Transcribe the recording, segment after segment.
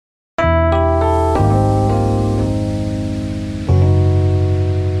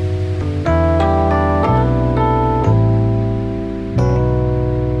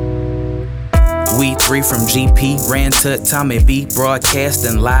GP3 from GP, ran to Tommy B,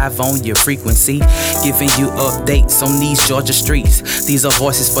 broadcasting live on your frequency, giving you updates on these Georgia streets. These are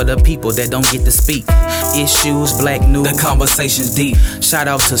voices for the people that don't get to speak. Issues, black news, the conversation's deep. Shout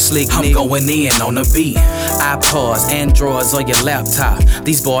out to Slick Nick, I'm going in on the beat. iPods, Androids, or your laptop.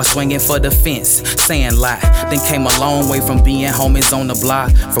 These boys swinging for the fence, saying lie. Then came a long way from being homies on the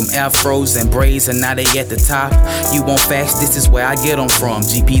block, from afros and braids, and now they at the top. You want facts? This is where I get them from.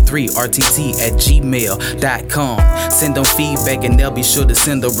 GP3RTT@gmail.com. Send them feedback and they'll be sure to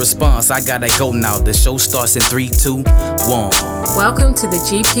send a response. I gotta go now. The show starts in 3, 2, 1. Welcome to the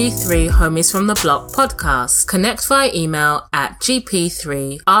GP3 Homies from the Block podcast. Connect via email at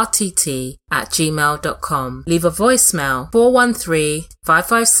gp3rtt@gmail.com. Leave a voicemail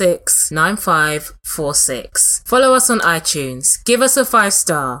 413-556-9546. Follow us on iTunes. Give us a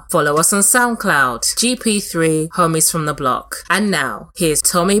 5-star. Follow us on SoundCloud. GP3 Homies from the Block. And now, here's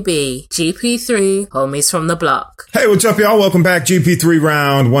Tommy B, GP3 Homies from the Block. Hey, what's up, y'all? Welcome back. GP3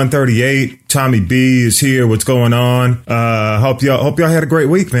 round 138. Tommy B is here. What's going on? Hope y'all had a great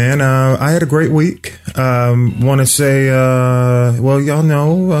week, man. I had a great week. Want to say, well, y'all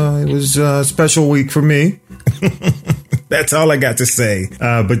know, it was a special week for me. That's all I got to say.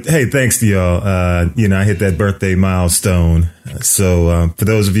 But hey, thanks to y'all. I hit that birthday milestone. So, for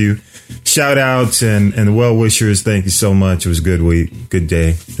those of you, shout outs and the well wishers, thank you so much. It was a good week, good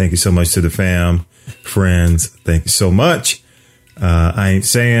day. Thank you so much to the fam, friends. Thank you so much. I ain't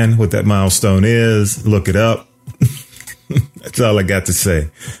saying what that milestone is. Look it up. That's all I got to say.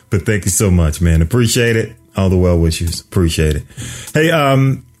 But thank you so much, man. Appreciate it. All the well wishes. Appreciate it. Hey,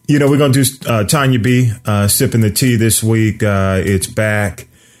 we're going to do Tanya B, sipping the tea this week. It's back.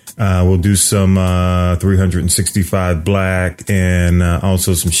 We'll do some 365 Black and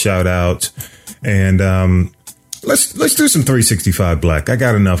also some shout outs. And let's do some 365 Black. I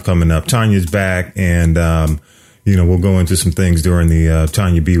got enough coming up. Tanya's back, and we'll go into some things during the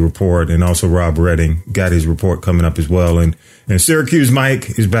Tanya B report, and also Rob Redding got his report coming up as well. And Syracuse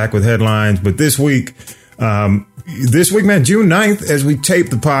Mike is back with headlines. But this week, man, June 9th, as we tape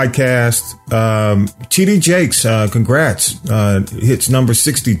the podcast, TD Jakes, congrats, hits number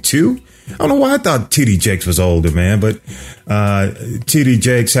 62. I don't know why I thought TD Jakes was older, man, but TD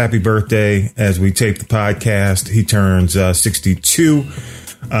Jakes, happy birthday. As we tape the podcast, he turns 62.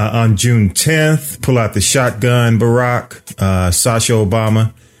 On June 10th, pull out the shotgun, Barack. Sasha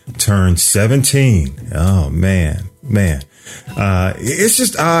Obama turned 17. Oh, man. It's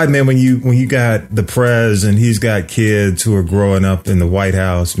just odd, man, when you got the prez and he's got kids who are growing up in the White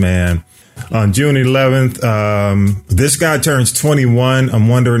House, man. On June 11th, this guy turns 21. I'm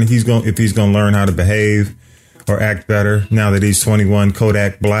wondering if he's going to learn how to behave or act better now that he's 21.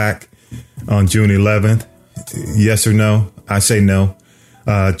 Kodak Black on June 11th. Yes or no? I say no.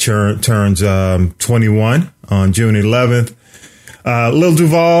 Turns 21 on June 11th. Lil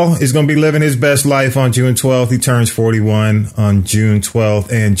Duval is going to be living his best life on June 12th. He turns 41 on June 12th.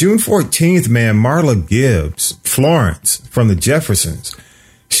 And June 14th, man, Marla Gibbs, Florence from the Jeffersons.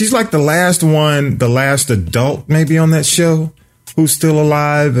 She's like the last adult maybe on that show who's still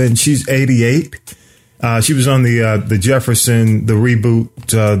alive, and she's 88. She was on the Jefferson, the reboot,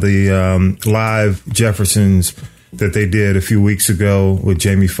 the live Jeffersons that they did a few weeks ago with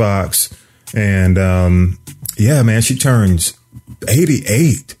Jamie Foxx. And yeah, man, she turns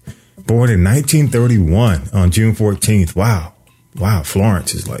 88, born in 1931 on June 14th. Wow,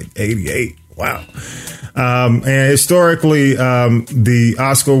 Florence is like 88. Wow. And historically, the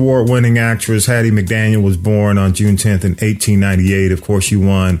Oscar award-winning actress Hattie McDaniel was born on June 10th in 1898. Of course, she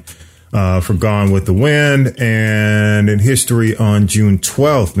won for Gone with the Wind. And in history, on June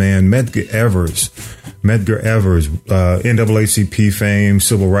 12th, man, Medgar Evers, NAACP fame,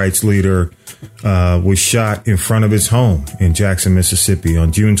 civil rights leader, was shot in front of his home in Jackson, Mississippi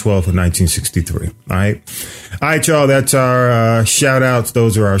on June 12th of 1963. All right, y'all, that's our shout outs.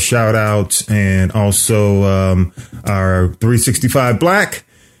 Those are our shout outs, and also our 365 Black.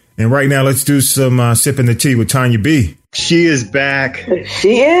 And right now, let's do some sipping the tea with Tanya B. She is back.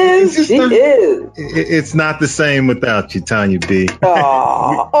 She is. It's not the same without you, Tanya B.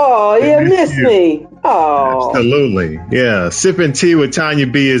 Oh, you missed me. Oh, absolutely. Yeah. Sipping tea with Tanya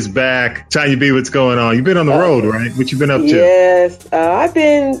B is back. Tanya B, what's going on? You've been on the road, right? What you been up to? Yes. I've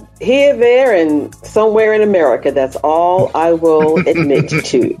been here, there, and somewhere in America. That's all I will admit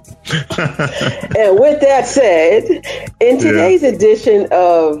to. And with that said, in today's edition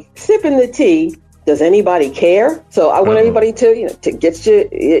of Sipping the Tea, does anybody care? So I want everybody to get your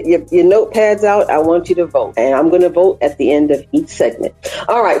notepads out. I want you to vote, and I'm going to vote at the end of each segment.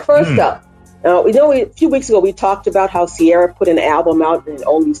 All right, first up, A few weeks ago we talked about how Ciara put an album out and it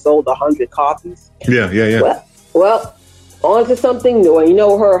only sold 100 copies. Yeah. Well, on to something new. And you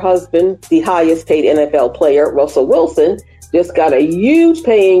know, her husband, the highest paid NFL player, Russell Wilson, just got a huge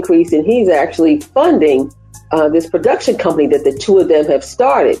pay increase, and he's actually funding this production company that the two of them have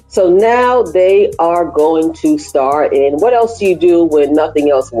started. So now they are going to star in, what else do you do when nothing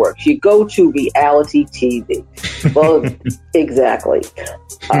else works? You go to reality TV. Well, exactly.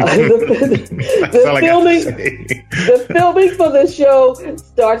 The filming for the show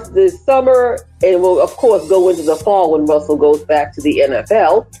starts this summer and will, of course, go into the fall when Russell goes back to the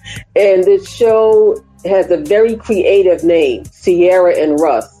NFL. And this show has a very creative name, Ciara and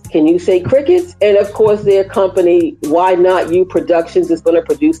Russ. Can you say crickets? And of course, their company, Why Not You Productions, is going to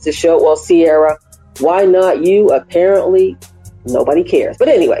produce the show. Well, Ciara, why not you? Apparently, nobody cares. But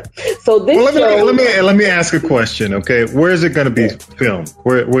anyway, so this show. Let me ask a question. Okay, where is it going to be filmed?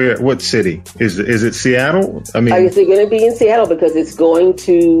 Where? What city? Is it Seattle? I mean, is it going to be in Seattle because it's going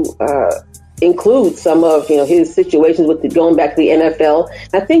to include some of his situations with going back to the NFL.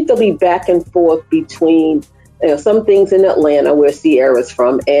 I think they'll be back and forth between some things in Atlanta, where Ciara's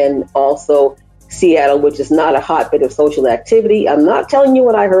from, and also Seattle, which is not a hotbed of social activity. I'm not telling you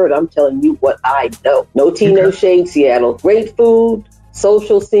what I heard. I'm telling you what I know. No tea, no shade, Seattle. Great food,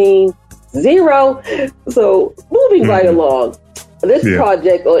 social scene, zero. So moving right along, this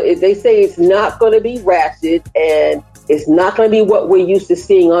project, they say it's not going to be ratchet, and it's not going to be what we're used to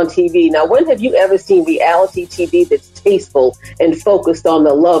seeing on TV. Now, when have you ever seen reality TV that's tasteful and focused on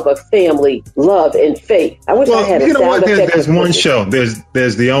the love of family, love, and faith? I wish I had a sound effect. There's one show. There's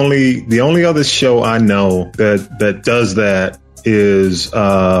the only other show I know that does that is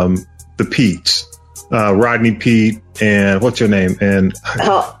the Peets. Rodney Peete and what's your name? And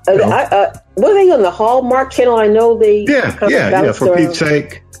were they on the Hallmark Channel? I know they. Yeah. For Pete's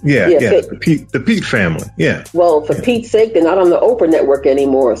sake. Yeah. The Peete family. Yeah. Well, for Pete's sake, they're not on the Oprah network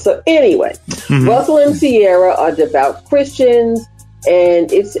anymore. So anyway, Russell and Ciara are devout Christians,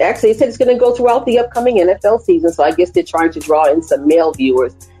 and it said it's going to go throughout the upcoming NFL season. So I guess they're trying to draw in some male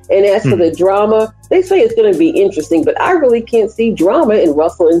viewers. And as for the drama, they say it's going to be interesting, but I really can't see drama in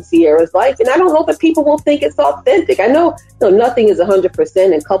Russell and Ciara's life. And I don't know that people will think it's authentic. I know nothing is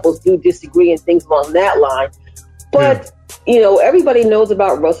 100%, and couples do disagree and things along that line. But everybody knows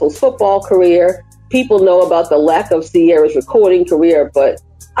about Russell's football career. People know about the lack of Ciara's recording career, but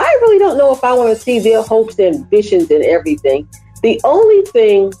I really don't know if I want to see their hopes, ambitions, and everything. The only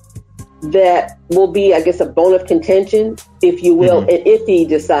thing that will be, I guess, a bone of contention, if you will, and if he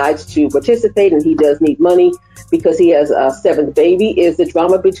decides to participate, and he does need money because he has a seventh baby, is the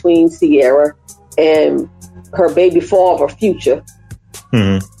drama between Ciara and her baby father, Future.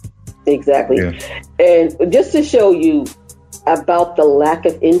 Exactly. Yeah. And just to show you about the lack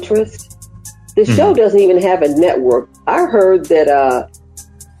of interest, the show doesn't even have a network. I heard that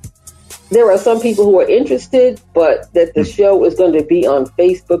there are some people who are interested, but that the show is going to be on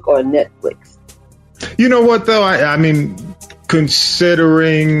Facebook or Netflix. You know what, though? I mean,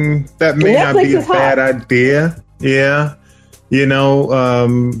 considering that may not be a bad idea. Yeah.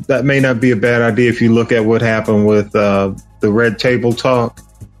 That may not be a bad idea if you look at what happened with the Red Table Talk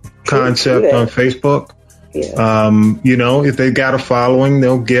concept on Facebook. Yeah. If they got a following,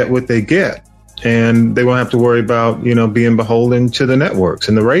 they'll get what they get. And they won't have to worry about, being beholden to the networks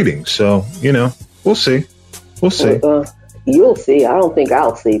and the ratings. So, we'll see. We'll see. You'll see. I don't think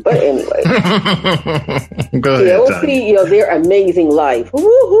I'll see. But anyway. Go ahead. We'll see, their amazing life.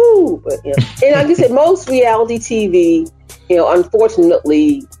 Woohoo! But, and like I said, most reality TV,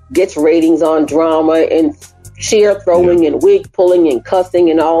 unfortunately gets ratings on drama and chair throwing and wig pulling and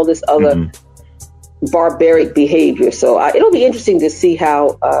cussing and all this other barbaric behavior. So it'll be interesting to see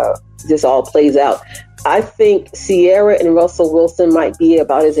how this all plays out. I think Ciara and Russell Wilson might be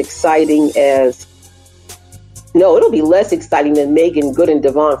about as exciting as... No, it'll be less exciting than Megan Good and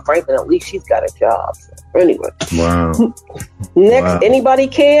Devon Franklin. At least she's got a job. So anyway. Wow. Next, anybody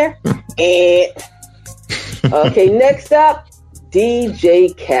care? Okay, next up,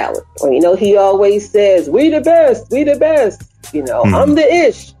 DJ Khaled. Well, he always says, we the best, we the best. I'm the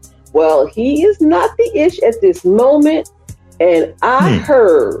ish. Well, he is not the ish at this moment. And I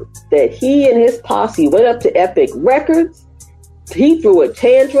heard that he and his posse went up to Epic Records. He threw a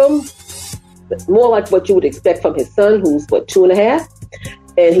tantrum, more like what you would expect from his son, who's, 2.5?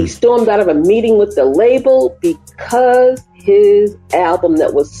 And he stormed out of a meeting with the label because his album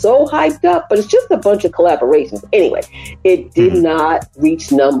that was so hyped up, but it's just a bunch of collaborations. Anyway, it did not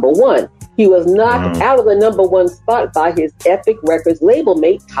reach number one. He was knocked out of the number one spot by his Epic Records label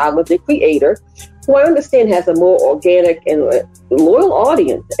mate, Tyler, the Creator, who I understand has a more organic and loyal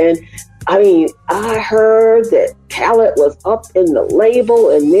audience. And I mean, I heard that Khaled was up in the label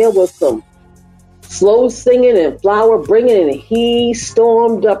and there was some slow singing and flower bringing, and he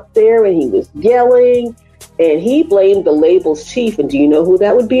stormed up there and he was yelling and he blamed the label's chief. And do you know who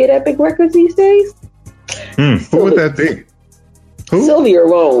that would be at Epic Records these days? Who would that be? Who? Sylvia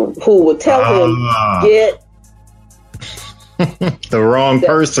Rohn, who would tell him, get the wrong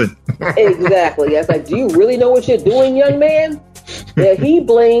person. Exactly. I was like, do you really know what you're doing, young man? Yeah, he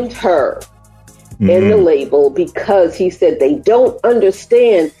blamed her and the label because he said they don't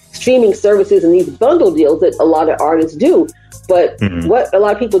understand streaming services and these bundle deals that a lot of artists do. But what a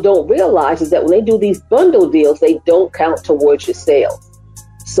lot of people don't realize is that when they do these bundle deals, they don't count towards your sales.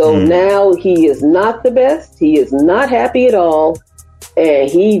 So now he is not the best. He is not happy at all. And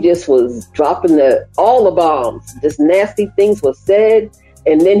he just was dropping all the bombs. Just nasty things were said.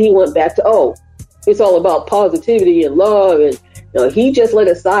 And then he went back to, it's all about positivity and love. And he just let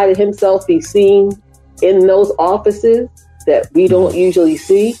a side of himself be seen in those offices that we don't usually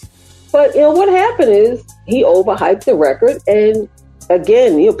see. But, what happened is he overhyped the record. And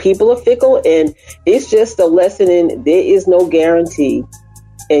again, people are fickle. And it's just a lesson in there is no guarantee.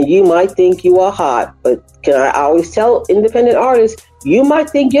 And you might think you are hot. But I always tell independent artists, you might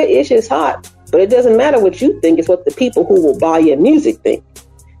think your ish is hot. But it doesn't matter what you think. It's what the people who will buy your music think.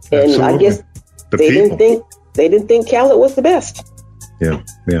 And absolutely. I guess they didn't think Khaled was the best. Yeah.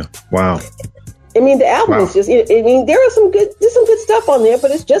 Wow. I mean, the album is just, there's some good stuff on there,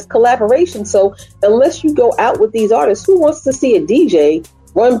 but it's just collaboration. So unless you go out with these artists, who wants to see a DJ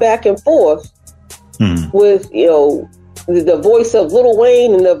run back and forth with, the voice of Lil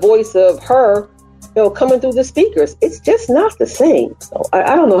Wayne and the voice of her, coming through the speakers? It's just not the same. So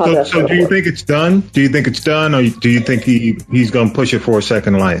I don't know how that's going to work. So do you think it's done? Do you think it's done? Or do you think he's going to push it for a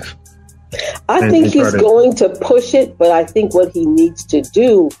second life? I think he's going to push it, but I think what he needs to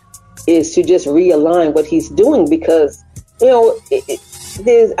do is to just realign what he's doing because,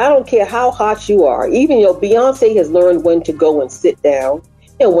 I don't care how hot you are. Even, Beyonce has learned when to go and sit down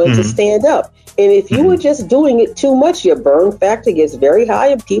and when to stand up. And if you were just doing it too much, your burn factor gets very high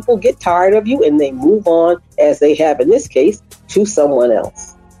and people get tired of you and they move on, as they have in this case, to someone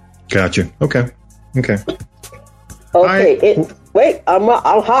else. Gotcha. Okay. Wait, I'm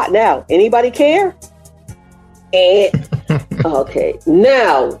hot now. Anybody care? And okay,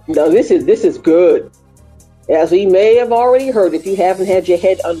 now this is good. As we may have already heard, if you haven't had your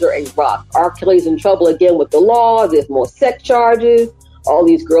head under a rock, R. Kelly's in trouble again with the law. There's more sex charges. All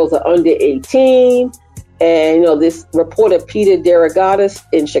these girls are under 18. And, this reporter, Peter Derogatis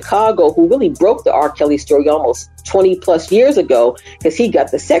in Chicago, who really broke the R. Kelly story almost 20 plus years ago, because he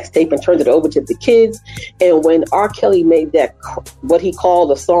got the sex tape and turned it over to the kids. And when R. Kelly made that, what he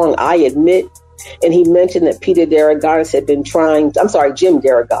called the song, I Admit, and he mentioned that Peter Derogatis had been Jim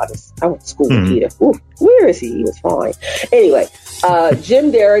Derogatis. I went to school with Peter. Ooh, where is he? He was fine. Anyway,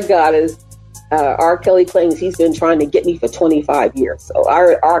 Jim Derogatis, R. Kelly claims he's been trying to get me for 25 years. So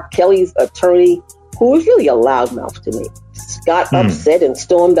R. Kelly's attorney, who was really a loudmouth to me, got upset and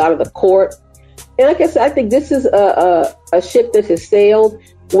stormed out of the court. And like I said, I think this is a ship that has sailed.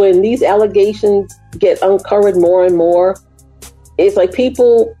 When these allegations get uncovered more and more, it's like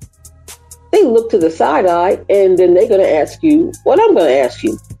people, they look to the side eye and then they're going to ask you what I'm going to ask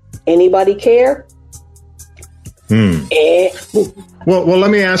you. Anybody care? Well,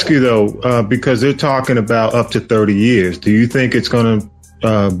 let me ask you though, because they're talking about up to 30 years. Do you think it's going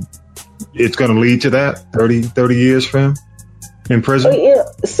to lead to that 30 years for him in prison?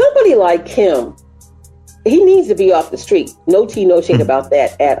 Somebody like him, he needs to be off the street. No tea, no shade about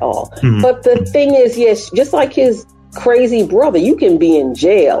that at all. But the thing is, yes, just like his crazy brother, you can be in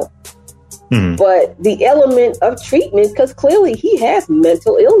jail. But the element of treatment, because clearly he has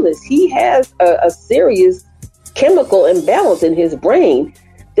mental illness. He has a serious chemical imbalance in his brain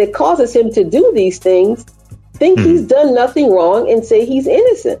that causes him to do these things, think he's done nothing wrong, and say he's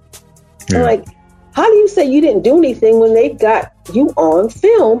innocent. Yeah. Like, how do you say you didn't do anything when they've got you on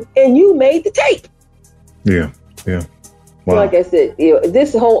film and you made the tape? Yeah. Wow. Like I said,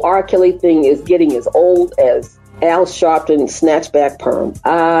 this whole R. Kelly thing is getting as old as Al Sharpton Snatchback Perm.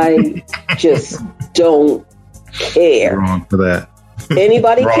 I just don't care. Wrong for that.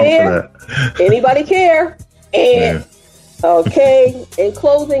 Anybody care? Anybody care? And okay, in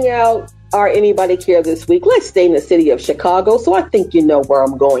closing out our Anybody Care this week, let's stay in the city of Chicago. So I think you know where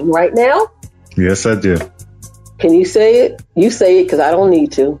I'm going right now. Yes, I do. Can you say it? You say it because I don't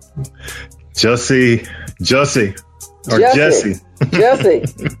need to. Jesse.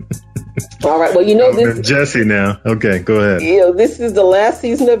 All right. Well, this Jesse now. Okay, go ahead. This is the last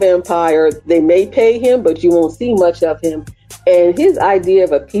season of Empire. They may pay him, but you won't see much of him. And his idea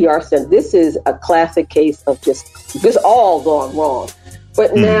of a PR stunt, this is a classic case of just all gone wrong.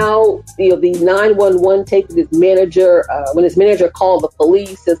 But now, the 911 tape of his manager, when his manager called the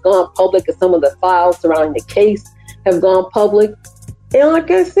police, has gone public, and some of the files surrounding the case have gone public. And like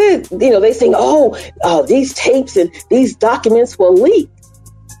I said, they saying, these tapes and these documents were leaked.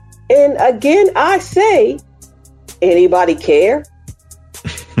 And again, I say, anybody care?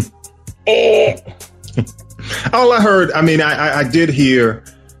 All I heard, I did hear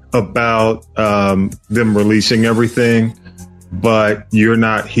about them releasing everything, but you're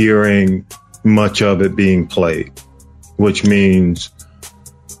not hearing much of it being played, which means,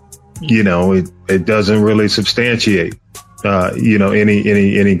 it doesn't really substantiate,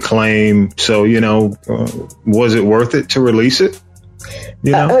 any claim. So, was it worth it to release it?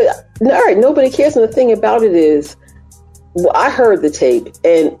 All right, nobody cares. And the thing about it is, I heard the tape,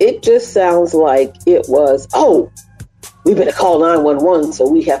 and it just sounds like it was, we better call 911 so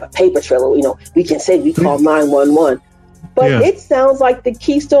we have a paper trail. We can say we call 911. But it sounds like the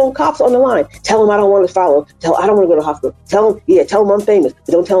Keystone cops on the line. Tell them I don't want to follow. I don't want to go to the hospital. Tell them I'm famous,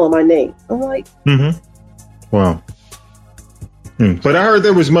 but don't tell them my name. I'm like, wow. But I heard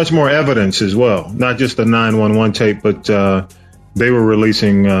there was much more evidence as well, not just the 911 tape, but they were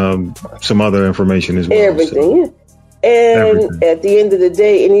releasing some other information as well. Everything. So. And at the end of the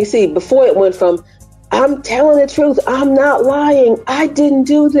day, and you see, before it went from, I'm telling the truth, I'm not lying, I didn't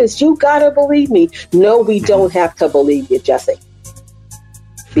do this, you gotta believe me. No, we don't have to believe you, Jesse.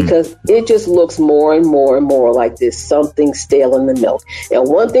 Because it just looks more and more and more like there's something stale in the milk. And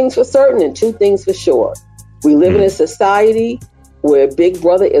one thing's for certain and two things for sure. We live in a society where Big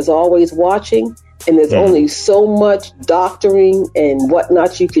Brother is always watching, and there's only so much doctoring and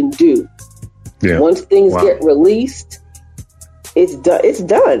whatnot you can do. Yeah. Once things get released, it's done. It's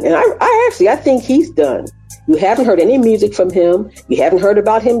done. And I think he's done. You haven't heard any music from him. You haven't heard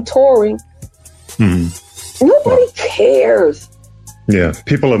about him touring. Nobody cares. Yeah,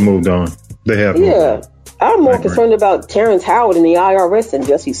 people have moved on. They have. Yeah. I'm more concerned about Terrence Howard and the IRS and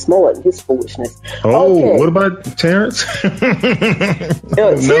Jesse Smollett and his foolishness. What about Terrence?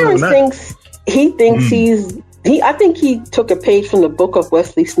 Terrence thinks he's. I think he took a page from the book of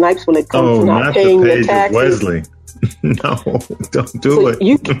Wesley Snipes when it comes to not paying your taxes. Wesley. No, don't do it.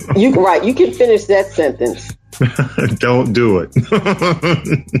 You can finish that sentence. Don't do it.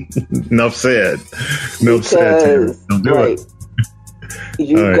 Enough said. Enough said, Terrence. Don't do it.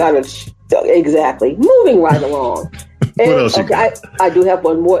 You gotta exactly. Moving right along. What else? I do have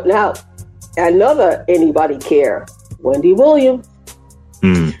one more now. Another anybody care. Wendy Williams.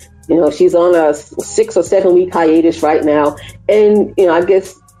 She's on a 6 or 7 week hiatus right now. And, I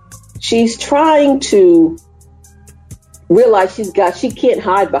guess she's trying to realize she can't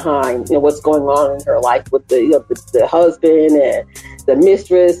hide behind, what's going on in her life with the husband and the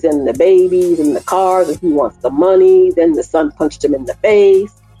mistress and the babies and the cars, and he wants the money. Then the son punched him in the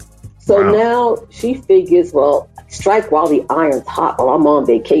face. So now she figures, strike while the iron's hot while I'm on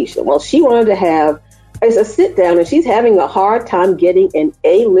vacation. Well, she wanted to have as a sit down, and she's having a hard time getting an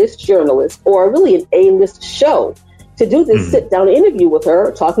A-list journalist or really an A-list show to do this sit down interview with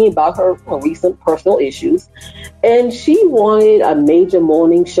her, talking about her recent personal issues. And she wanted a major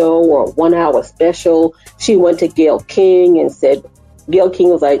morning show or a 1 hour special. She went to Gayle King and said, Gayle King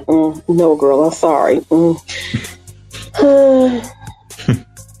was like, no, girl, I'm sorry.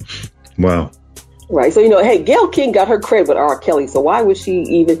 Wow. Right. So, hey, Gayle King got her credit with R. Kelly. So why would she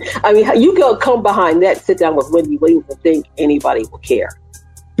even? You go come behind that, sit down with Wendy Williams and think anybody will care.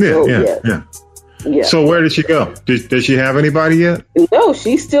 Yeah. So where did she go? Does she have anybody yet? No,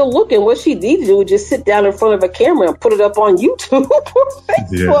 she's still looking. What she needs to do is just sit down in front of a camera and put it up on YouTube or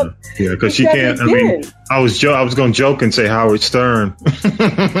Facebook. Yeah, because she can't. I was going to joke and say Howard Stern.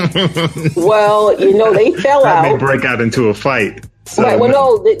 Well, they fell out. They break out into a fight. So, right. Well,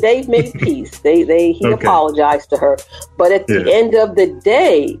 no, they've made peace. He apologized to her. But at the end of the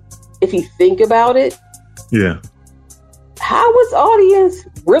day, if you think about it, Howard's audience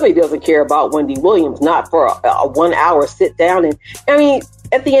really doesn't care about Wendy Williams, not for a 1 hour sit down. And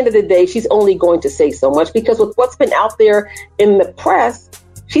at the end of the day, she's only going to say so much because with what's been out there in the press,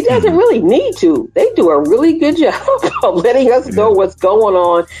 she doesn't really need to. They do a really good job of letting us know what's going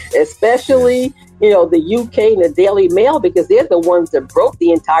on, especially the UK and the Daily Mail, because they're the ones that broke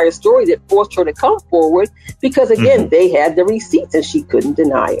the entire story that forced her to come forward because, again, they had the receipts and she couldn't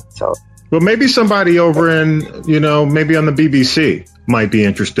deny it. So, well, maybe somebody over in, maybe on the BBC might be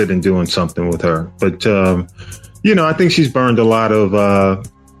interested in doing something with her. But, I think she's burned a lot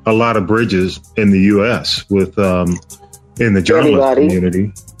of bridges in the U.S. with in the journalist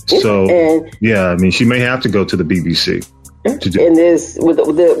community. So, she may have to go to the BBC. to do. And there's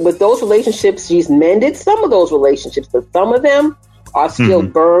with those relationships, she's mended some of those relationships, but some of them are still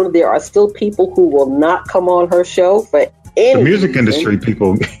burned. There are still people who will not come on her show for any the music reason. industry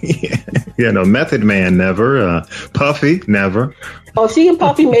people. Method Man never, Puffy never. Oh, she and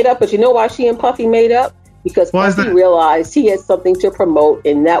Puffy made up, but you know why she and Puffy made up? Because Puffy realized he had something to promote,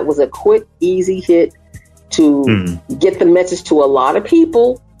 and that was a quick, easy hit to get the message to a lot of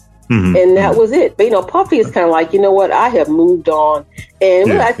people. And that was it. But, Puffy is kind of like, you know what? I have moved on.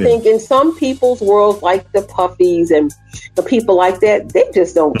 And I think in some people's world, like the Puffies and the people like that, they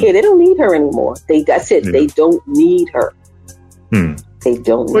just don't care. They don't need her anymore. That's it. They don't need her. They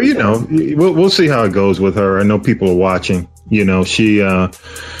don't need her. We'll see how it goes with her. I know people are watching. She,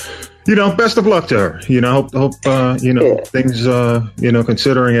 best of luck to her. Hope things,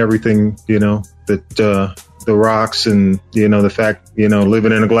 considering everything, that, the rocks and the fact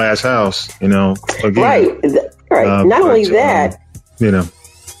living in a glass house again, right not only that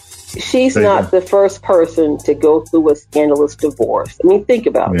she's not the first person to go through a scandalous divorce. I mean, think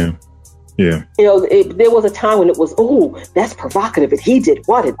about it. There was a time when it was, oh, that's provocative and he did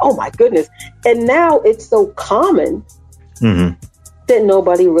what, and oh my goodness, and now it's so common that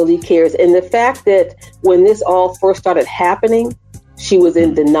nobody really cares. And the fact that when this all first started happening, she was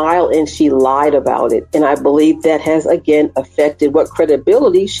in denial and she lied about it. And I believe that has, again, affected what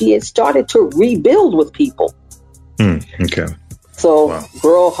credibility she had started to rebuild with people. Okay. So,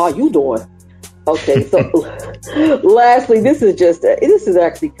 girl, how you doing? Okay. So, lastly, this is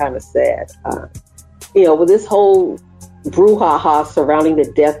actually kind of sad. With this whole brouhaha surrounding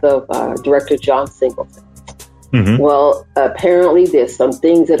the death of director John Singleton. Well, apparently there's some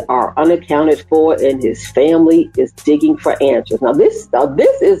things that are unaccounted for, and his family is digging for answers. Now this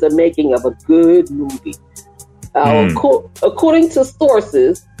is the making of a good movie. According to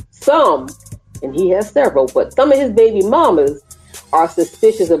sources, some, and he has several, but some of his baby mamas are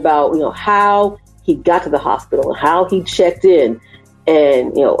suspicious about, how he got to the hospital, how he checked in,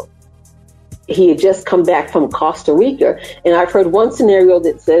 and, he had just come back from Costa Rica, and I've heard one scenario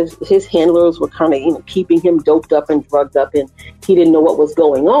that says his handlers were kind of, keeping him doped up and drugged up, and he didn't know what was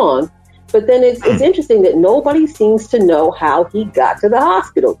going on. But then it's interesting that nobody seems to know how he got to the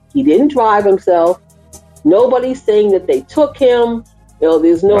hospital. He didn't drive himself. Nobody's saying that they took him.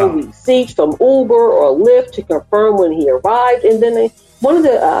 There's no receipts from Uber or Lyft to confirm when he arrived. And then one of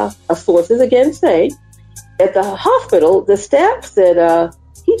the sources again say at the hospital, the staff said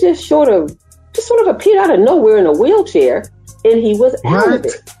he just sort of appeared out of nowhere in a wheelchair, and he was out of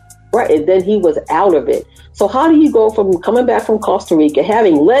it. Right, and then he was out of it. So how do you go from coming back from Costa Rica,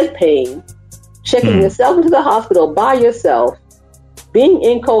 having leg pain, checking yourself into the hospital by yourself, being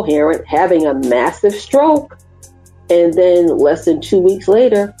incoherent, having a massive stroke, and then less than 2 weeks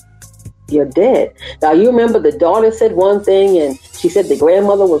later, you're dead? Now, you remember the daughter said one thing, and she said the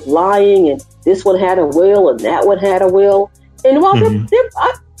grandmother was lying, and this one had a will, and that one had a will. And while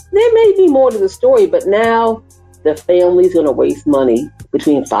there may be more to the story, but now the family's going to waste money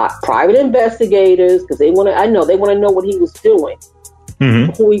between private investigators because they want to know what he was doing,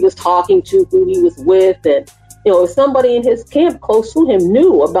 who he was talking to, who he was with, and if somebody in his camp close to him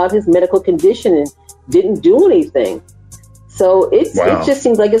knew about his medical condition and didn't do anything. So it just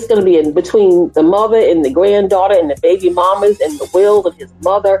seems like it's going to be in between the mother and the granddaughter and the baby mamas and the will of his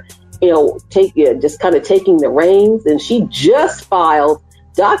mother, just kind of taking the reins. And she just filed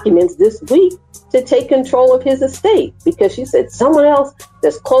documents this week to take control of his estate because she said someone else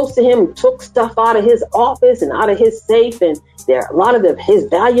that's close to him took stuff out of his office and out of his safe, and a lot of his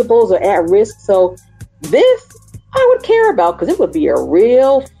valuables are at risk. So this I would care about because it would be a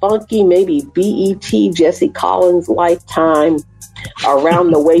real funky, maybe BET Jesse Collins Lifetime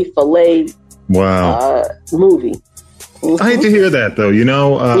around the way filet movie. I hate to hear that though,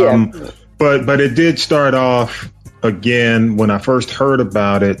 but it did start off. Again, when I first heard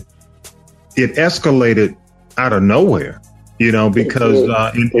about it, it escalated out of nowhere, because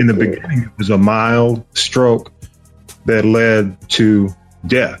in the beginning, it was a mild stroke that led to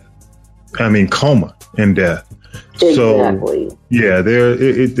death. I mean, coma and death. Exactly. So, yeah,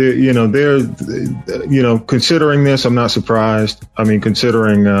 considering this, I'm not surprised. I mean,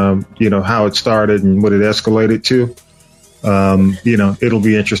 considering, how it started and what it escalated to, it'll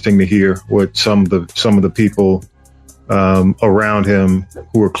be interesting to hear what some of the people around him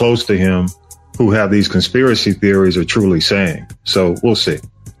who are close to him who have these conspiracy theories are truly saying. So we'll see.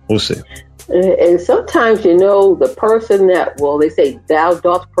 And sometimes, the person that, they say thou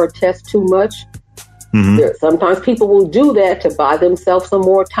dost protest too much. Sometimes people will do that to buy themselves some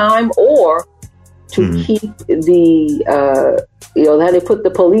more time or to keep the, how they put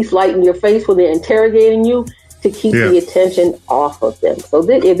the police light in your face when they're interrogating you. to keep the attention off of them. So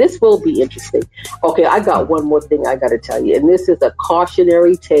this will be interesting. Okay, I got one more thing I got to tell you, and this is a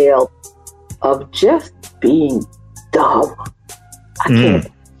cautionary tale of just being dumb. I can't.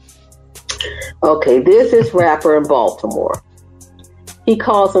 Okay, there's this rapper in Baltimore. He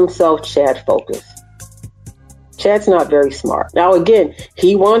calls himself Chad Focus. Chad's not very smart. Now, again,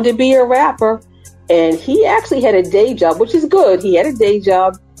 he wanted to be a rapper, and he actually had a day job, which is good. He had a day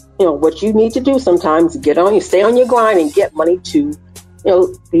job. You know, what you need to do sometimes, stay on your grind and get money to,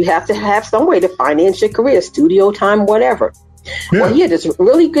 you have to have some way to finance your career, studio time, whatever. Yeah. Well, he had this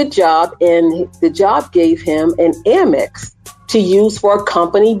really good job, and the job gave him an Amex to use for a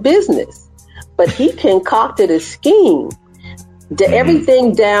company business. But he concocted a scheme.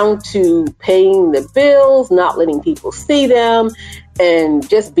 Everything down to paying the bills, not letting people see them, and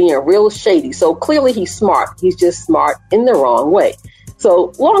just being real shady. So clearly he's smart. He's just smart in the wrong way.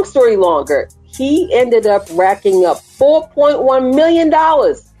 So long story longer, he ended up racking up $4.1 million.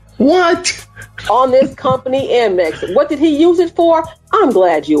 What? On this company Amex. What did he use it for? I'm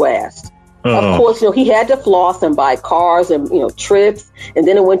glad you asked. Of course, he had to floss and buy cars and, trips. And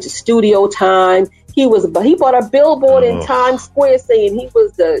then it went to studio time. He bought a billboard in Times Square saying he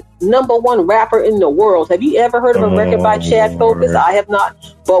was the #1 rapper in the world. Have you ever heard of a record by Chad Focus? I have not.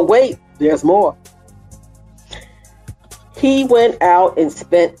 But wait, there's more. He went out and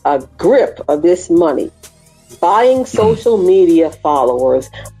spent a grip of this money buying social media followers,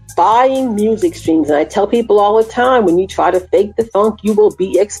 buying music streams. And I tell people all the time, when you try to fake the funk, you will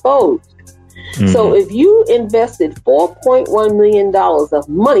be exposed. So if you invested $4.1 million of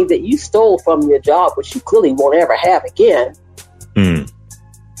money that you stole from your job, which you clearly won't ever have again,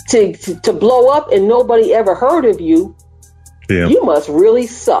 to blow up and nobody ever heard of you, you must really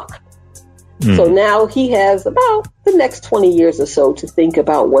suck. So now he has about the next 20 years or so to think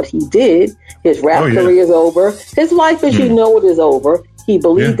about what he did. His rap career is over. His life as you know it is over. He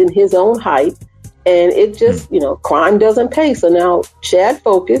believed in his own hype, and it just, crime doesn't pay. So now Chad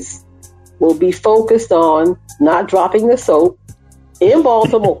Focus will be focused on not dropping the soap in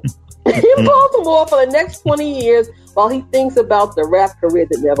Baltimore. In Baltimore for the next 20 years while he thinks about the rap career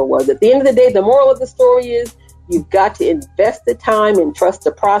that never was. At the end of the day, the moral of the story is you've got to invest the time and trust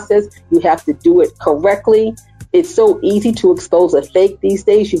the process. You have to do it correctly. It's so easy to expose a fake these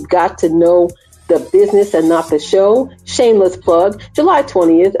days. You've got to know the business and not the show. Shameless plug. July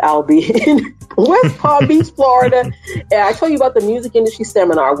 20th, I'll be in West Palm Beach, Florida. And I told you about the music industry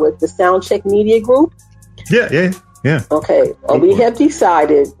seminar with the Soundcheck Media Group. Yeah. Okay. We have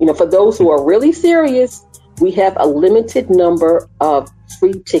decided, for those who are really serious, we have a limited number of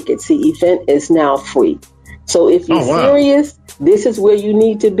free tickets. The event is now free. So if you're serious, this is where you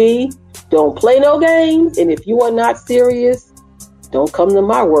need to be. Don't play no games. And if you are not serious, don't come to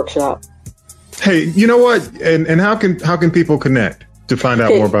my workshop. Hey, you know what? And how can people connect to find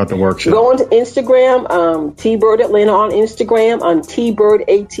out more about the workshop? Go on to Instagram, T-Bird Atlanta on Instagram, on T-Bird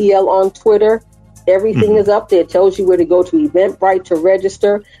ATL on Twitter. Everything is up there. It tells you where to go to Eventbrite to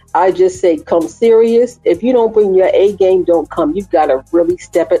register. I just say come serious. If you don't bring your A game, don't come. You've got to really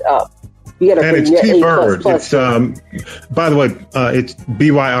step it up. You got to bring your T-Bird. It's by the way, it's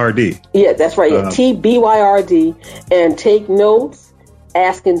BYRD. Yeah, that's right. TBYRD. And take notes.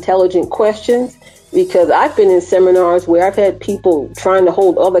 Ask intelligent questions, because I've been in seminars where I've had people trying to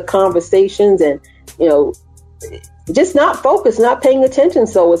hold other conversations and, just not focused, not paying attention.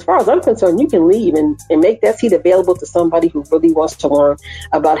 So as far as I'm concerned, you can leave and make that seat available to somebody who really wants to learn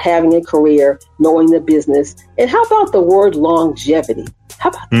about having a career, knowing the business. And how about the word longevity?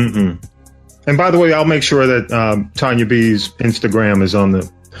 How about that? And by the way, I'll make sure that Tanya B's Instagram is on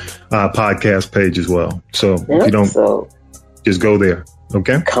the podcast page as well. So if you don't, just go there.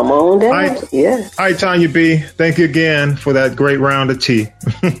 Okay. Come on down. All right, Tanya B, thank you again for that great round of tea.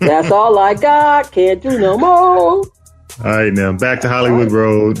 That's all I got. Can't do no more. All right, now back to Hollywood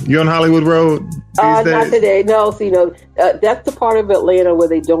Road. You on Hollywood Road these days? Not today. No, that's the part of Atlanta where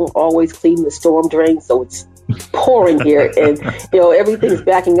they don't always clean the storm drain, so it's pouring here, and everything's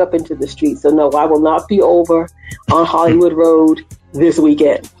backing up into the street. So no, I will not be over on Hollywood Road this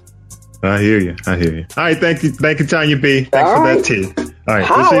weekend. I hear you. All right, thank you, Tanya B. Thanks for that tea. All right,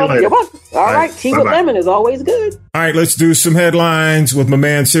 we'll see you later. All right, tea with lemon is always good. All right, let's do some headlines with my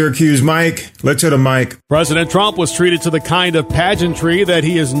man Syracuse Mike. Let's hit him, Mike. President Trump was treated to the kind of pageantry that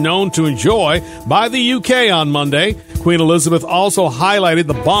he is known to enjoy by the UK on Monday. Queen Elizabeth also highlighted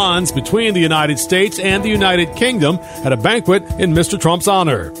the bonds between the United States and the United Kingdom at a banquet in Mr. Trump's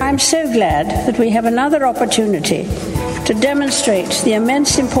honor. I'm so glad that we have another opportunity to demonstrate the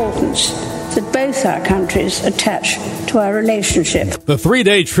immense importance that both our countries attach to our relationship. The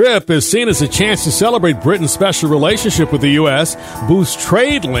 3-day trip is seen as a chance to celebrate Britain's special relationship with the U.S., boost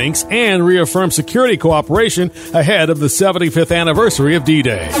trade links, and reaffirm security cooperation ahead of the 75th anniversary of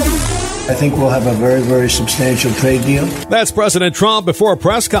D-Day. I think we'll have a very, very substantial trade deal. That's President Trump before a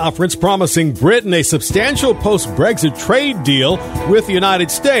press conference promising Britain a substantial post-Brexit trade deal with the United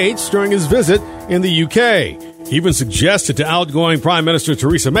States during his visit in the UK. He even suggested to outgoing Prime Minister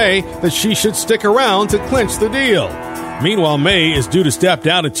Theresa May that she should stick around to clinch the deal. Meanwhile, May is due to step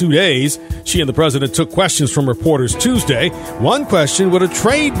down in 2 days. She and the president took questions from reporters Tuesday. One question, would a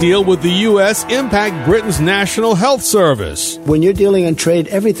trade deal with the U.S. impact Britain's National Health Service? When you're dealing in trade,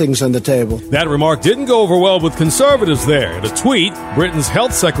 everything's on the table. That remark didn't go over well with conservatives there. In a tweet, Britain's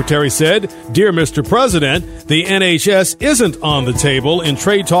health secretary said, "Dear Mr. President, the NHS isn't on the table in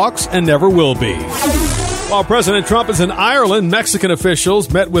trade talks and never will be." While President Trump is in Ireland, Mexican officials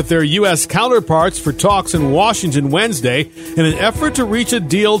met with their U.S. counterparts for talks in Washington Wednesday in an effort to reach a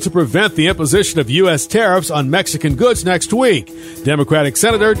deal to prevent the imposition of U.S. tariffs on Mexican goods next week. Democratic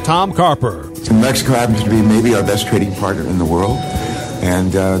Senator Tom Carper. Mexico happens to be maybe our best trading partner in the world,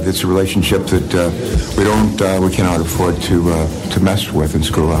 and it's a relationship that we cannot afford to mess with and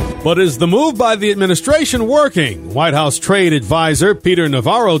screw up. But is the move by the administration working? White House trade advisor Peter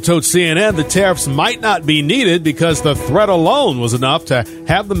Navarro told CNN the tariffs might not be needed because the threat alone was enough to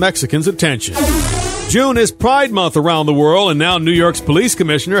have the Mexicans' attention. June is Pride Month around the world, and now New York's police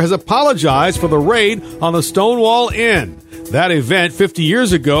commissioner has apologized for the raid on the Stonewall Inn. That event 50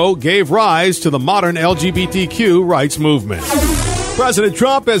 years ago gave rise to the modern LGBTQ rights movement. President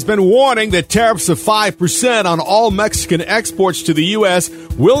Trump has been warning that tariffs of 5% on all Mexican exports to the U.S.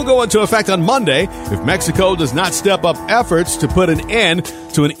 will go into effect on Monday if Mexico does not step up efforts to put an end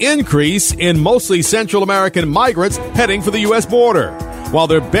to an increase in mostly Central American migrants heading for the U.S. border. While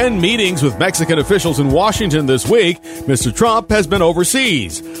there have been meetings with Mexican officials in Washington this week, Mr. Trump has been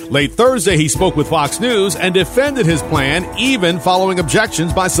overseas. Late Thursday, he spoke with Fox News and defended his plan, even following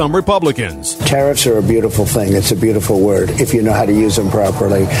objections by some Republicans. Tariffs are a beautiful thing. It's a beautiful word if you know how to use them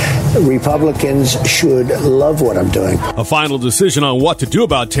properly. Republicans should love what I'm doing. A final decision on what to do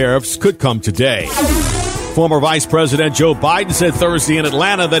about tariffs could come today. Former Vice President Joe Biden said Thursday in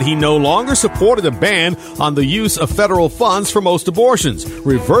Atlanta that he no longer supported a ban on the use of federal funds for most abortions,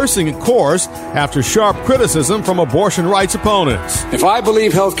 reversing course after sharp criticism from abortion rights opponents. If I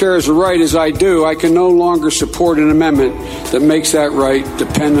believe health care is a right, as I do, I can no longer support an amendment that makes that right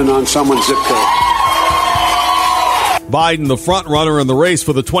dependent on someone's zip code. Biden, the front-runner in the race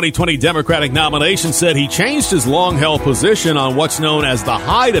for the 2020 Democratic nomination, said he changed his long-held position on what's known as the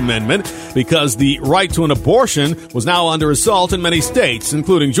Hyde Amendment because the right to an abortion was now under assault in many states,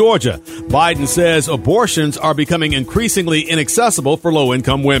 including Georgia. Biden says abortions are becoming increasingly inaccessible for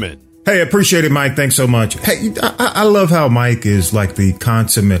low-income women. Hey, appreciate it, Mike. Thanks so much. Hey, I love how Mike is like the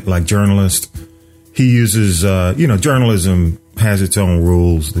consummate journalist. He uses, journalism has its own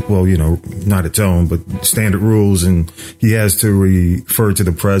rules. Well, not its own, but standard rules. And he has to refer to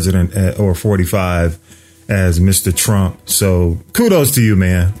the president or 45 as Mr. Trump. So kudos to you,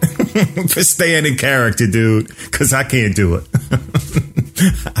 man, for staying in character, dude, because I can't do it.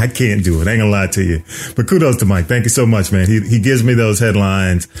 I can't do it. I ain't gonna lie to you. But kudos to Mike. Thank you so much, man. He gives me those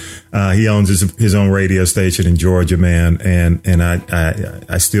headlines. He owns his own radio station in Georgia, man. And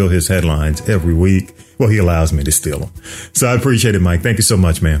I steal his headlines every week. Well, he allows me to steal them. So I appreciate it, Mike. Thank you so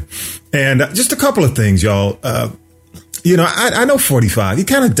much, man. And just a couple of things, y'all. I know 45. He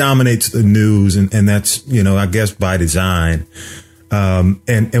kind of dominates the news, and that's, I guess by design.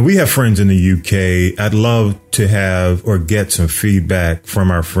 And we have friends in the UK. I'd love to have or get some feedback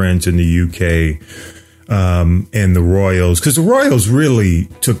from our friends in the UK and the Royals, because the Royals really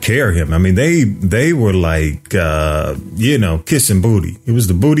took care of him. I mean, they were like, kissing booty. It was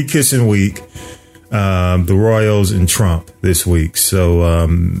the booty kissing week. The Royals and Trump this week. So,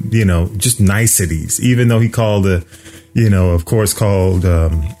 just niceties, even though he called the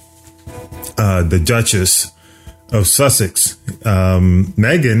Duchess of Sussex,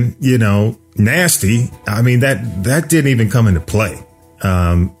 Meghan, nasty. I mean, that didn't even come into play,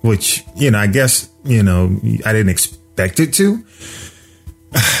 which, I guess, I didn't expect it to,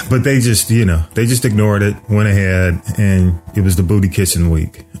 but they just ignored it, went ahead, and it was the booty kissing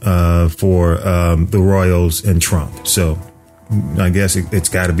week, for, the Royals and Trump. So I guess it's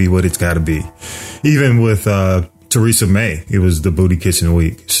gotta be what it's gotta be. Even with, Theresa May, it was the booty kissing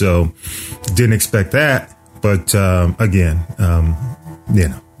week. So didn't expect that. But, again,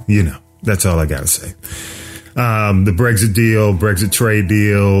 that's all I got to say. the Brexit deal, Brexit trade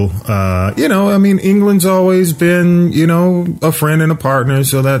deal. England's always been, a friend and a partner,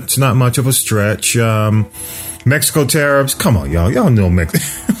 so that's not much of a stretch. Mexico tariffs. Come on, y'all. Y'all know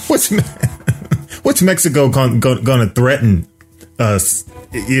what's Mexico going to threaten us?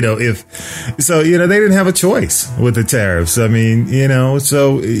 They didn't have a choice with the tariffs. I mean, in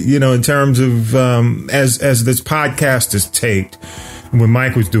terms of as this podcast is taped, when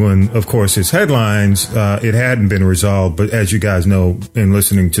Mike was doing, of course, his headlines, it hadn't been resolved. But as you guys know, in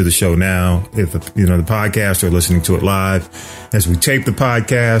listening to the show now, if the podcast or listening to it live, as we tape the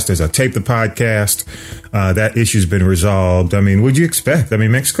podcast, as I tape the podcast, that issue's been resolved. I mean, what'd you expect? I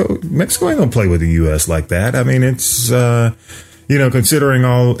mean, Mexico ain't gonna play with the U.S. like that. I mean, it's considering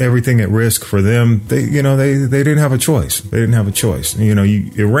everything at risk for them, they didn't have a choice. They didn't have a choice.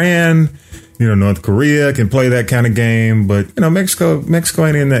 Iran. North Korea can play that kind of game, but, Mexico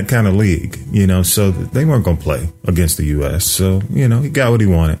ain't in that kind of league, so they weren't going to play against the U.S. So, he got what he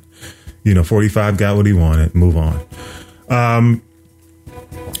wanted. 45 got what he wanted. Move on.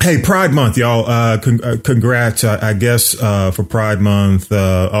 Hey, Pride Month, y'all. Congrats, I guess, for Pride Month.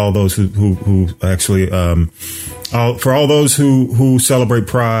 All those who actually, for all those who celebrate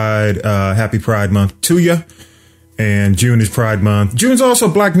Pride, happy Pride Month to you. And June is Pride Month. June's also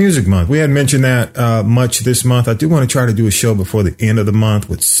Black Music Month. We hadn't mentioned that much this month. I do want to try to do a show before the end of the month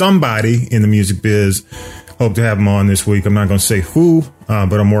with somebody in the music biz. Hope to have them on this week. I'm not going to say who,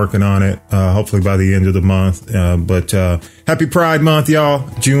 but I'm working on it, hopefully by the end of the month. But happy Pride Month, y'all.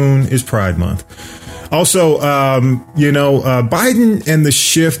 June is Pride Month. Also, Biden and the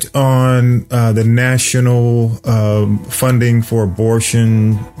shift on the national funding for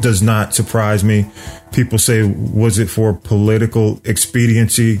abortion does not surprise me. People say, was it for political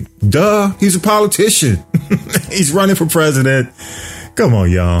expediency? Duh, he's a politician. He's running for president. Come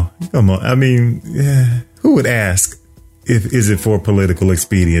on, y'all. Come on. I mean, who would ask is it for political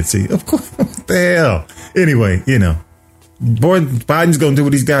expediency? Of course. What the hell? Anyway, Biden's going to do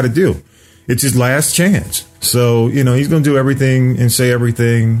what he's got to do. It's his last chance. So, he's going to do everything and say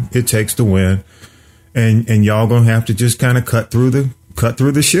everything it takes to win. And y'all going to have to just kind of cut through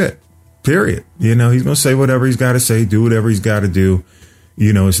the shit. Period. He's going to say whatever he's got to say, do whatever he's got to do.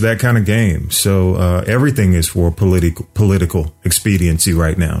 It's that kind of game. So everything is for political expediency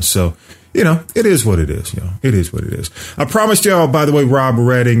right now. So, it is what it is, y'all. It is what it is. I promised y'all, by the way, Rob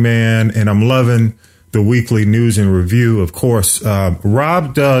Redding, man, and I'm loving the weekly news and review. Of course,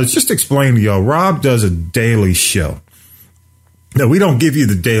 Rob does, just explain to y'all, Rob does a daily show. Now, we don't give you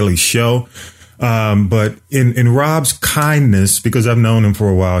the daily show. But in Rob's kindness, because I've known him for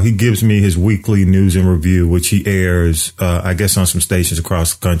a while, he gives me his weekly news and review, which he airs, I guess, on some stations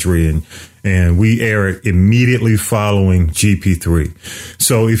across the country, and we air it immediately following GP3.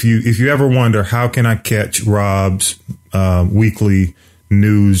 So if you ever wonder, how can I catch Rob's weekly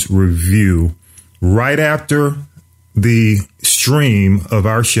news review right after the stream of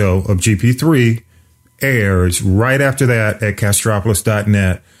our show of GP3 airs, right after that at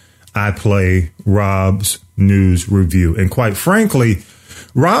Castropolis.net, I play Rob's news review. And quite frankly,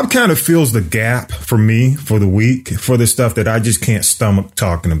 Rob kind of fills the gap for me for the week for the stuff that I just can't stomach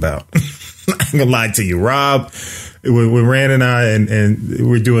talking about. I ain't gonna lie to you, Rob. When Rand and I and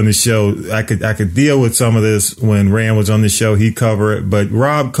we're doing the show, I could deal with some of this when Rand was on the show. He'd cover it, but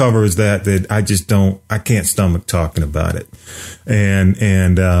Rob covers that I can't stomach talking about it.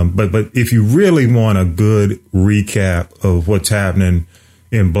 But if you really want a good recap of what's happening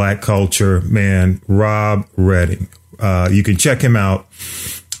in Black culture, man, Rob Redding. You can check him out.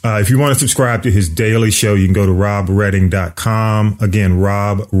 If you want to subscribe to his daily show, you can go to robredding.com. Again,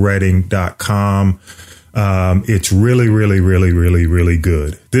 robredding.com. It's really, really, really, really, really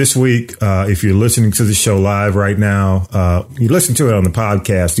good. This week, if you're listening to the show live right now, you listen to it on the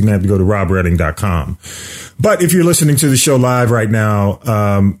podcast, you're going to have to go to robredding.com. But if you're listening to the show live right now,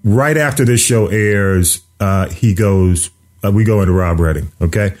 right after this show airs, we go into Rob Redding,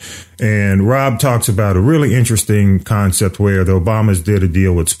 okay? And Rob talks about a really interesting concept where the Obamas did a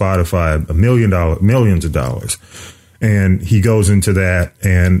deal with Spotify, millions of dollars. And he goes into that,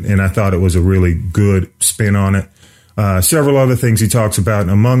 and I thought it was a really good spin on it. Several other things he talks about,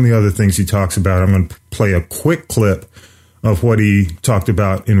 and among the other things he talks about, I'm going to play a quick clip of what he talked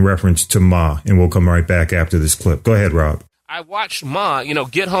about in reference to Ma, and we'll come right back after this clip. Go ahead, Rob. I watched Ma,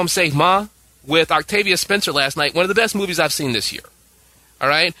 Get Home Safe Ma, with Octavia Spencer last night. One of the best movies I've seen this year. All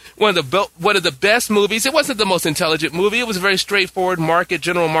right? One of the best movies. It wasn't the most intelligent movie. It was a very straightforward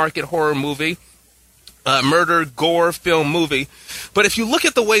general market horror movie. Murder, gore film movie. But if you look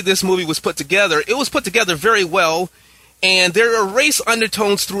at the way this movie was put together, it was put together very well. And there are race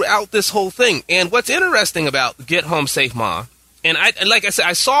undertones throughout this whole thing. And what's interesting about Get Home Safe Ma, and like I said,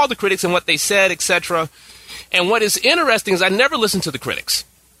 I saw the critics and what they said, etc. And what is interesting is I never listened to the critics.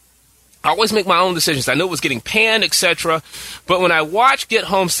 I always make my own decisions. I know it was getting panned, etc. But when I watched Get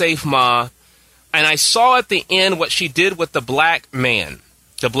Home Safe Ma, and I saw at the end what she did with the black man,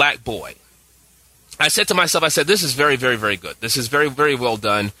 the black boy, I said to myself, I said, this is very, very, very good. This is very, very well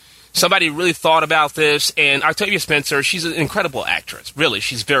done. Somebody really thought about this. And Octavia Spencer, she's an incredible actress. Really,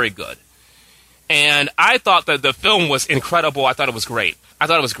 she's very good. And I thought that the film was incredible. I thought it was great.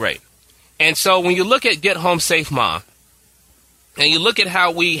 And so when you look at Get Home Safe Ma, and you look at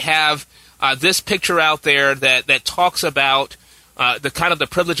how we have this picture out there that talks about the kind of the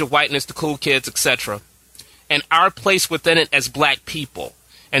privilege of whiteness, the cool kids, etc., and our place within it as black people.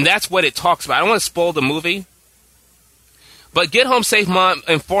 And that's what it talks about. I don't want to spoil the movie, but Get Home Safe Ma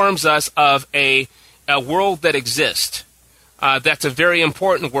informs us of a world that exists. That's a very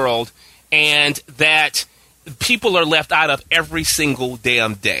important world, and that people are left out of every single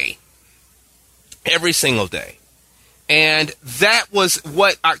damn day. Every single day. And that was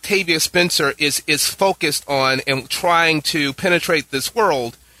what Octavia Spencer is focused on and trying to penetrate this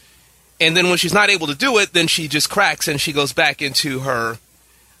world. And then when she's not able to do it, then she just cracks and she goes back into her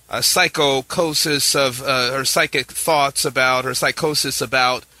psychosis of her psychic thoughts about her psychosis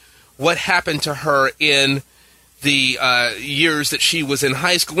about what happened to her in the years that she was in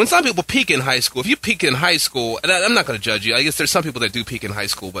high school. When some people peak in high school, if you peak in high school, and I'm not going to judge you. I guess there's some people that do peak in high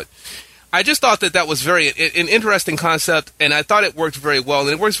school, but I just thought that was very an interesting concept, and I thought it worked very well, and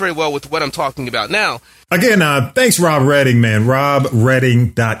it works very well with what I'm talking about now. Again, thanks, Rob Redding, man.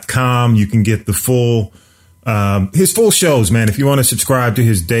 RobRedding.com. You can get the full, his full shows, man. If you want to subscribe to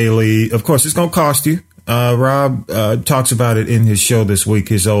his daily, of course, it's going to cost you. Rob talks about it in his show this week,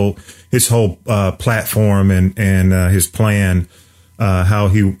 his whole platform and his plan. How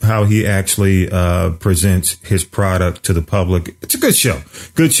he actually presents his product to the public. It's a good show.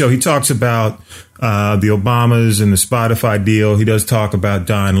 Good show. He talks about the Obamas and the Spotify deal. He does talk about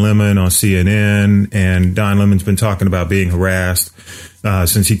Don Lemon on CNN, and Don Lemon's been talking about being harassed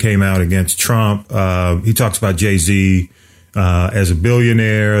since he came out against Trump. He talks about Jay-Z as a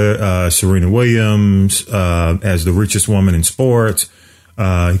billionaire, Serena Williams as the richest woman in sports.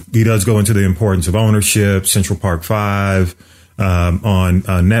 He does go into the importance of ownership, Central Park 5. On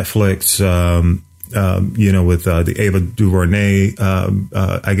Netflix, with the Ava DuVernay,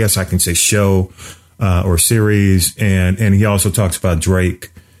 I guess I can say show or series. And he also talks about Drake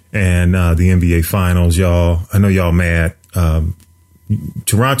and the NBA Finals, y'all. I know y'all mad.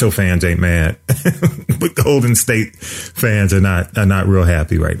 Toronto fans ain't mad, but Golden State fans are not real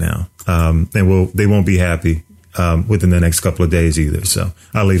happy right now. And they won't be happy within the next couple of days either. So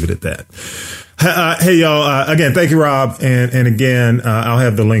I'll leave it at that. Hey, y'all, again, thank you, Rob. And again, I'll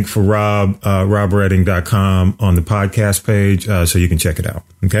have the link for Rob, robredding.com on the podcast page, so you can check it out.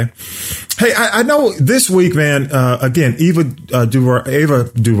 Okay. Hey, I know this week, man, again, Ava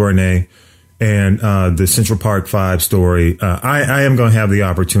DuVernay and the Central Park 5 story. I am going to have the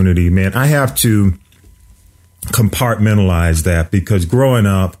opportunity, man. I have to compartmentalize that because growing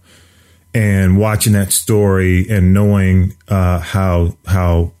up and watching that story and knowing how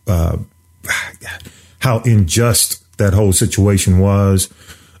unjust that whole situation was.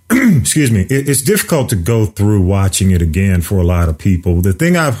 Excuse me. It's difficult to go through watching it again for a lot of people. The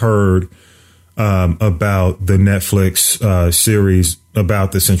thing I've heard about the Netflix series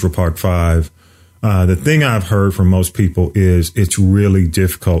about the Central Park 5, the thing I've heard from most people is it's really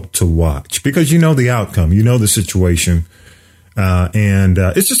difficult to watch because you know the outcome, you know the situation, and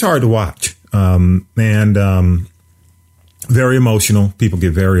it's just hard to watch. Very emotional. People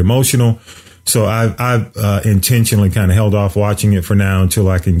get very emotional. So I've intentionally kind of held off watching it for now until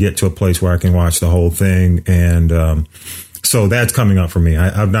I can get to a place where I can watch the whole thing. And so that's coming up for me.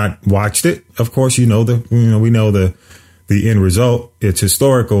 I've not watched it. Of course, we know the end result. It's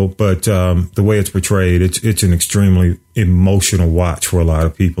historical, but the way it's portrayed, it's an extremely emotional watch for a lot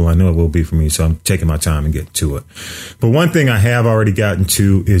of people. I know it will be for me, so I'm taking my time and getting to it. But one thing I have already gotten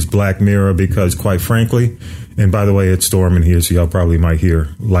to is Black Mirror because, quite frankly, and by the way, it's storming here, so y'all probably might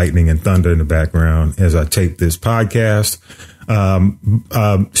hear lightning and thunder in the background as I tape this podcast.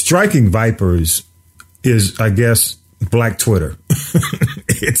 Striking Vipers is, I guess, Black Twitter.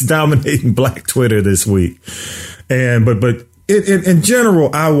 It's dominating Black Twitter this week. But in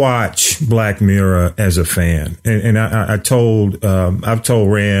general, I watch Black Mirror as a fan. And I've told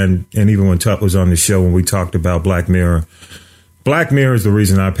Rand, and even when Tut was on the show, when we talked about Black Mirror is the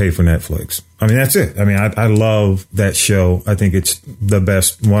reason I pay for Netflix. I mean, that's it. I mean, I love that show. I think it's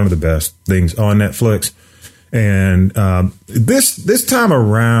one of the best things on Netflix. And this time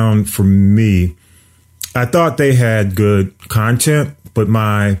around, for me, I thought they had good content, but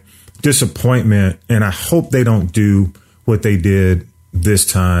my disappointment, and I hope they don't do what they did this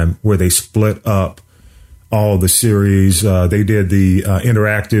time, where they split up all the series. They did the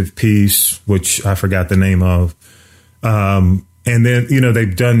interactive piece, which I forgot the name of. And then,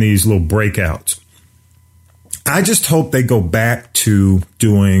 they've done these little breakouts. I just hope they go back to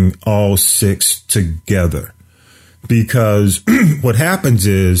doing all 6 together, because what happens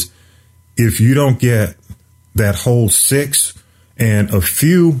is if you don't get that whole 6 and a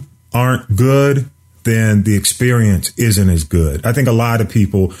few aren't good, then the experience isn't as good. I think a lot of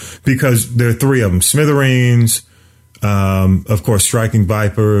people, because there are 3 of them, Smithereens, of course, Striking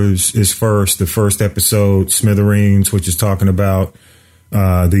Vipers is first, the first episode, Smithereens, which is talking about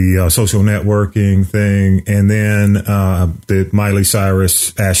the social networking thing, and then the Miley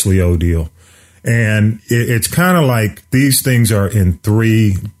Cyrus, Ashley O deal. And it's kind of like these things are in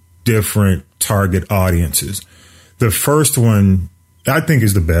 3 different target audiences. The first one, I think,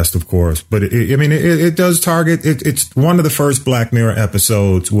 is the best, of course, but it does target. It's one of the first Black Mirror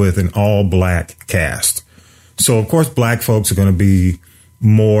episodes with an all black cast. So, of course, black folks are going to be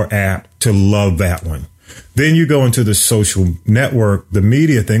more apt to love that one. Then you go into the social network, the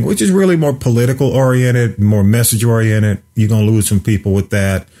media thing, which is really more political oriented, more message oriented. You're going to lose some people with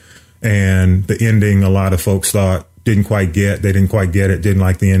that. And the ending, a lot of folks thought they didn't quite get it, didn't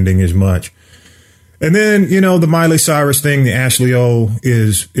like the ending as much. And then, the Miley Cyrus thing, the Ashley O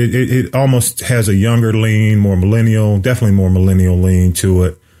is, it almost has a younger lean, more millennial, definitely more millennial lean to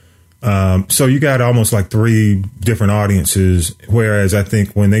it. So you got almost like 3 different audiences, whereas I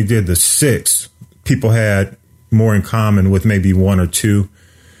think when they did the 6, people had more in common with maybe 1 or 2.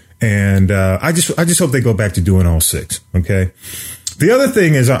 And I just hope they go back to doing all 6. Okay. The other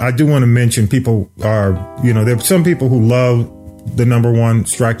thing is I do want to mention people are, there are some people who love the number 1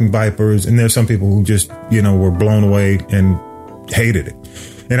 Striking Vipers, and there's some people who just, were blown away and hated it.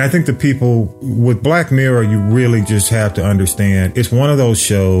 And I think the people with Black Mirror, you really just have to understand it's one of those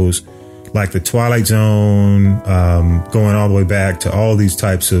shows like the Twilight Zone, going all the way back to all these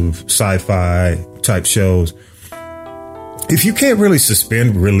types of sci-fi type shows. If you can't really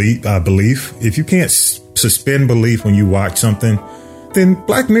suspend belief, if you can't suspend belief when you watch something, then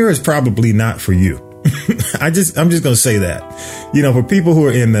Black Mirror is probably not for you. I'm just going to say that, for people who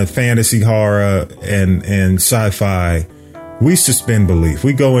are in the fantasy, horror and sci-fi, we suspend belief.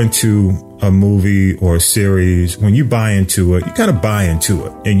 We go into a movie or a series. When you buy into it, you kind of buy into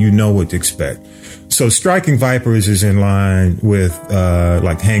it and you know what to expect. So Striking Vipers is in line with,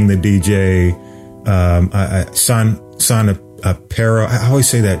 like Hang the DJ, Sana Pero. I always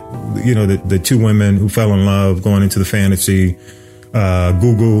say that, the 2 women who fell in love going into the fantasy.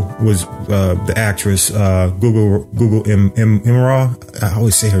 Google was the actress, Google Imra. I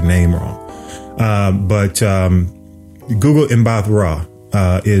always say her name wrong. But Google Imbathra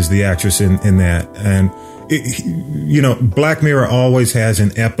is the actress in that. And, Black Mirror always has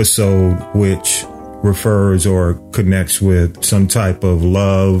an episode which refers or connects with some type of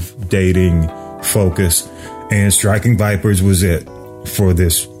love, dating focus. And Striking Vipers was it for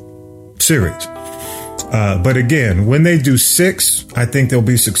this series. But again, when they do 6, I think they'll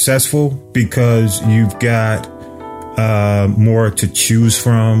be successful because you've got more to choose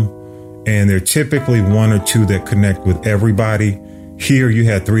from. And they're typically 1 or 2 that connect with everybody. Here you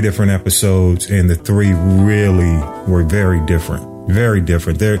had 3 different episodes, and the 3 really were very different. Very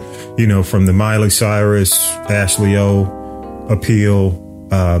different. They're, from the Miley Cyrus, Ashley O appeal.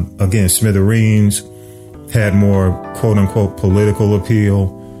 Again, Smithereens had more quote unquote political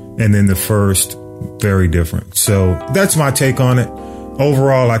appeal. And then the first, very different. So that's my take on it.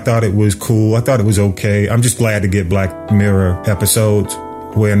 Overall, I thought it was cool. I thought it was okay. I'm just glad to get Black Mirror episodes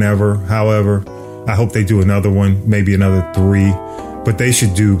whenever. However, I hope they do another one, maybe another 3, but they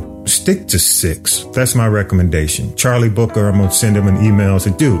should stick to 6. That's my recommendation. Charlie Booker, I'm going to send him an email and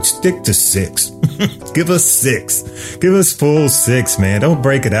say, dude, stick to 6. Give us 6. Give us full 6, man. Don't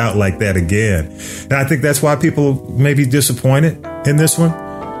break it out like that again. And I think that's why people may be disappointed in this one.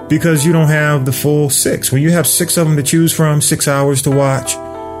 Because you don't have the full 6. When you have 6 of them to choose from, 6 hours to watch,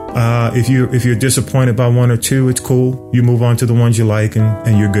 if you're disappointed by 1 or 2, it's cool. You move on to the ones you like,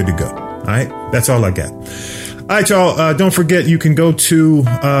 and you're good to go. All right, that's all I got. All right, y'all. Don't forget you can go to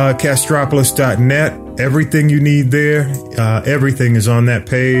castropolis.net. Everything you need there, everything is on that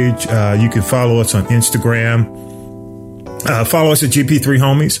page. You can follow us on Instagram. Follow us at GP3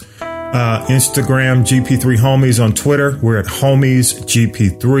 Homies. Instagram, GP3 Homies. On Twitter, we're at Homies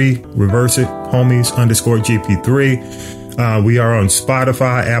GP3. Reverse it, Homies _GP3. We are on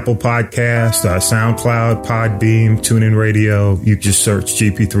Spotify, Apple Podcast, SoundCloud, Podbeam, TuneIn Radio. You just search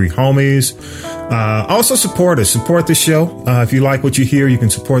GP3 Homies. Also support us. Support the show. If you like what you hear, you can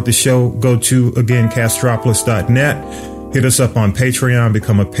support the show. Go to, again, castropolis.net. Hit us up on Patreon.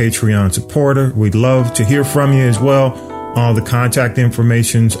 Become a Patreon supporter. We'd love to hear from you as well. All the contact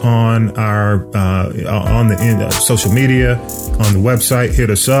information's on our on the social media, on the website. Hit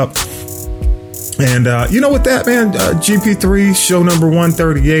us up. And with that, man, GP3 show number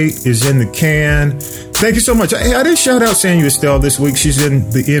 138 is in the can. Thank you so much. Hey, I did shout out Sanu Estelle this week. She's in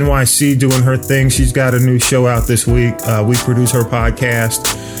the NYC doing her thing. She's got a new show out this week. We produce her podcast.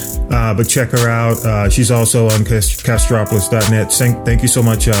 But check her out. She's also on castropolis.net. Thank you so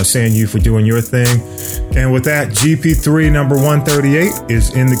much, Sanu, for doing your thing. And with that, GP3 number 138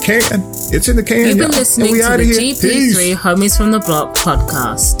 is in the can. It's in the can. You've been listening to the GP3 Homies from the Block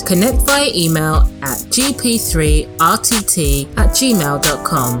podcast. Connect via email at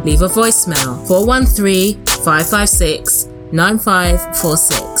gp3rtt@gmail.com. Leave a voicemail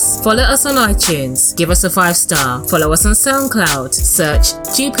 413-556-9546. Follow us on iTunes. Give us a 5-star. Follow us on SoundCloud. Search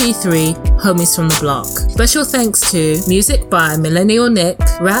GP3 Homies from the Block. Special thanks to music by Millennial Nick,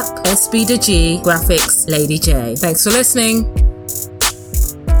 rap SB to G, graphics Lady J. Thanks for listening.